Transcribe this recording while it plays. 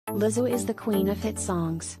Lizzo is the queen of hit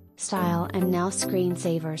songs, style and now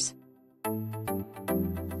screensavers.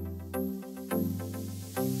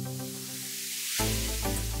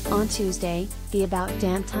 On Tuesday, the About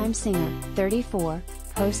Damn Time singer, 34,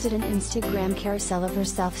 posted an Instagram carousel of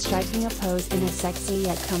herself striking a pose in a sexy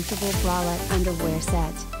yet comfortable bralette underwear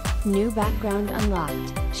set. New background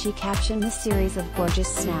unlocked, she captioned the series of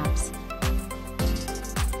gorgeous snaps.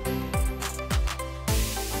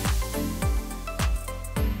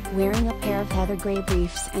 Wearing a pair of heather gray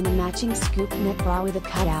briefs and a matching scoop neck bra with a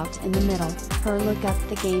cutout in the middle, her look upped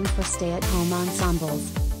the game for stay-at-home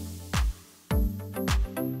ensembles.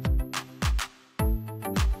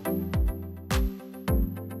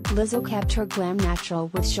 Lizzo kept her glam natural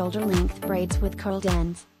with shoulder-length braids with curled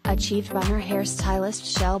ends, achieved by her hairstylist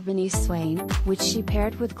Shelby Swain, which she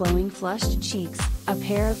paired with glowing flushed cheeks, a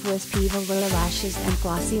pair of wispy velour lashes and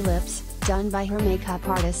glossy lips, done by her makeup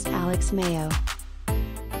artist Alex Mayo.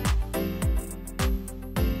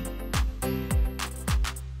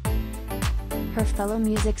 Her fellow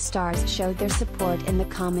music stars showed their support in the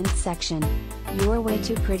comments section. "You're way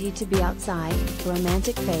too pretty to be outside,"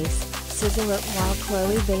 romantic face, sizzle up, while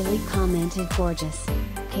Chloe Bailey commented gorgeous.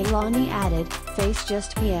 Kaylani added, "Face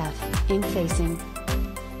just PF, ink facing."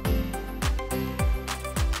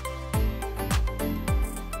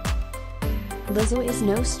 Lizzo is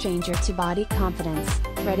no stranger to body confidence,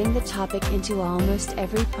 threading the topic into almost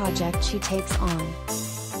every project she takes on.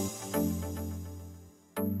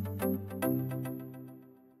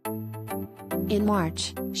 In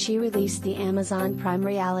March, she released the Amazon Prime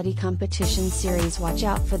reality competition series Watch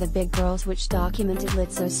Out for the Big Girls, which documented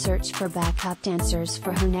Lizzo's search for backup dancers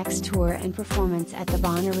for her next tour and performance at the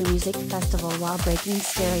Bonnaroo Music Festival while breaking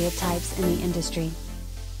stereotypes in the industry.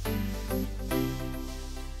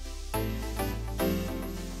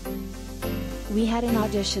 "We had an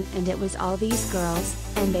audition and it was all these girls,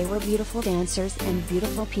 and they were beautiful dancers and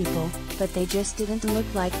beautiful people, but they just didn't look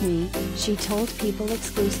like me," she told People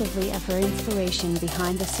exclusively of her inspiration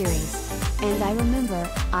behind the series. "And I remember,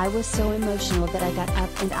 I was so emotional that I got up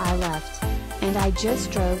and I left. And I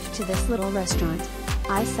just drove to this little restaurant.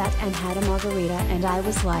 I sat and had a margarita and I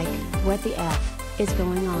was like, what the F is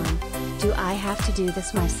going on? Do I have to do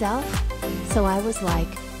this myself? So I was like,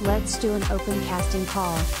 let's do an open casting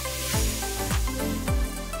call."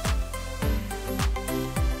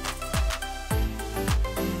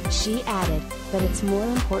 She added, "But it's more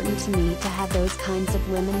important to me to have those kinds of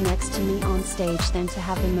women next to me on stage than to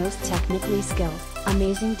have the most technically skilled,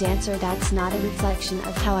 amazing dancer that's not a reflection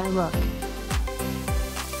of how I look."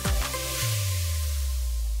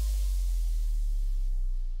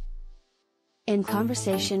 In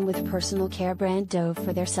conversation with personal care brand Dove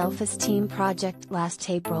for their self-esteem project last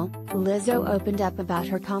April, Lizzo opened up about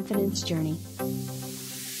her confidence journey.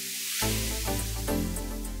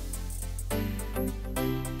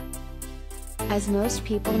 "As most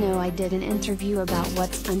people know, I did an interview about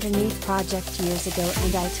What's Underneath project years ago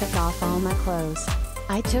and I took off all my clothes.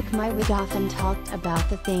 I took my wig off and talked about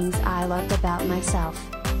the things I loved about myself.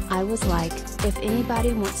 I was like, if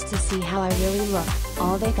anybody wants to see how I really look,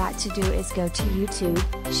 all they got to do is go to YouTube,"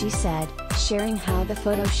 she said, sharing how the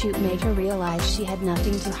photo shoot made her realize she had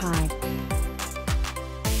nothing to hide.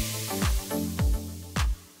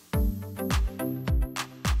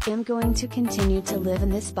 "I'm going to continue to live in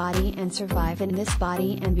this body and survive in this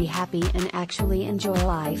body and be happy and actually enjoy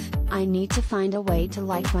life. I need to find a way to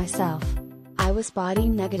like myself. I was body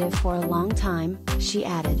negative for a long time," she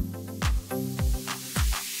added.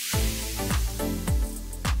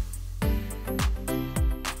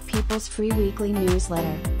 People's free weekly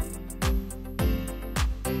newsletter.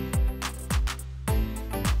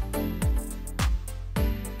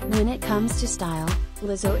 When it comes to style,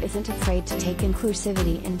 Lizzo isn't afraid to take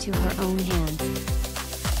inclusivity into her own hands.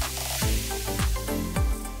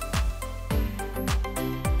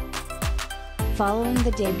 Following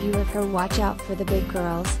the debut of her Watch Out for the Big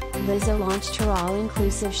Girls, Lizzo launched her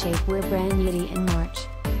all-inclusive shapewear brand Yeti in March.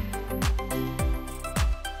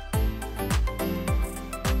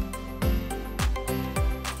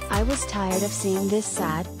 "I was tired of seeing this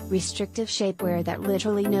sad, restrictive shapewear that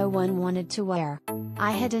literally no one wanted to wear.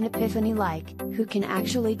 I had an epiphany like, who can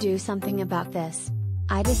actually do something about this?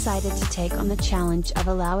 I decided to take on the challenge of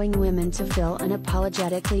allowing women to feel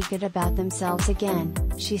unapologetically good about themselves again,"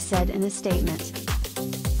 she said in a statement.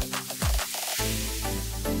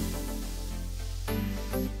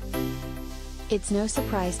 It's no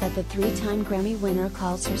surprise that the three-time Grammy winner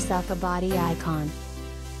calls herself a body icon.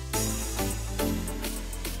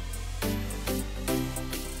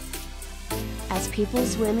 As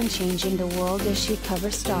People's Women Changing the World issue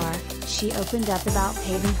cover star, she opened up about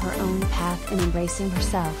paving her own path and embracing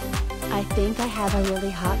herself. I think I have a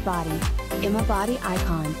really hot body. I'm a body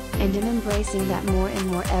icon, and am embracing that more and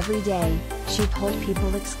more every day, she told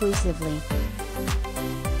People exclusively.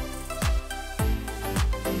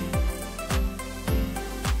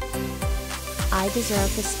 I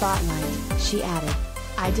deserve the spotlight, she added.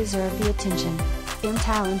 I deserve the attention. I'm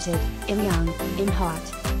talented, I'm young, I'm hot.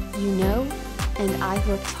 You know? And I've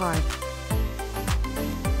worked hard.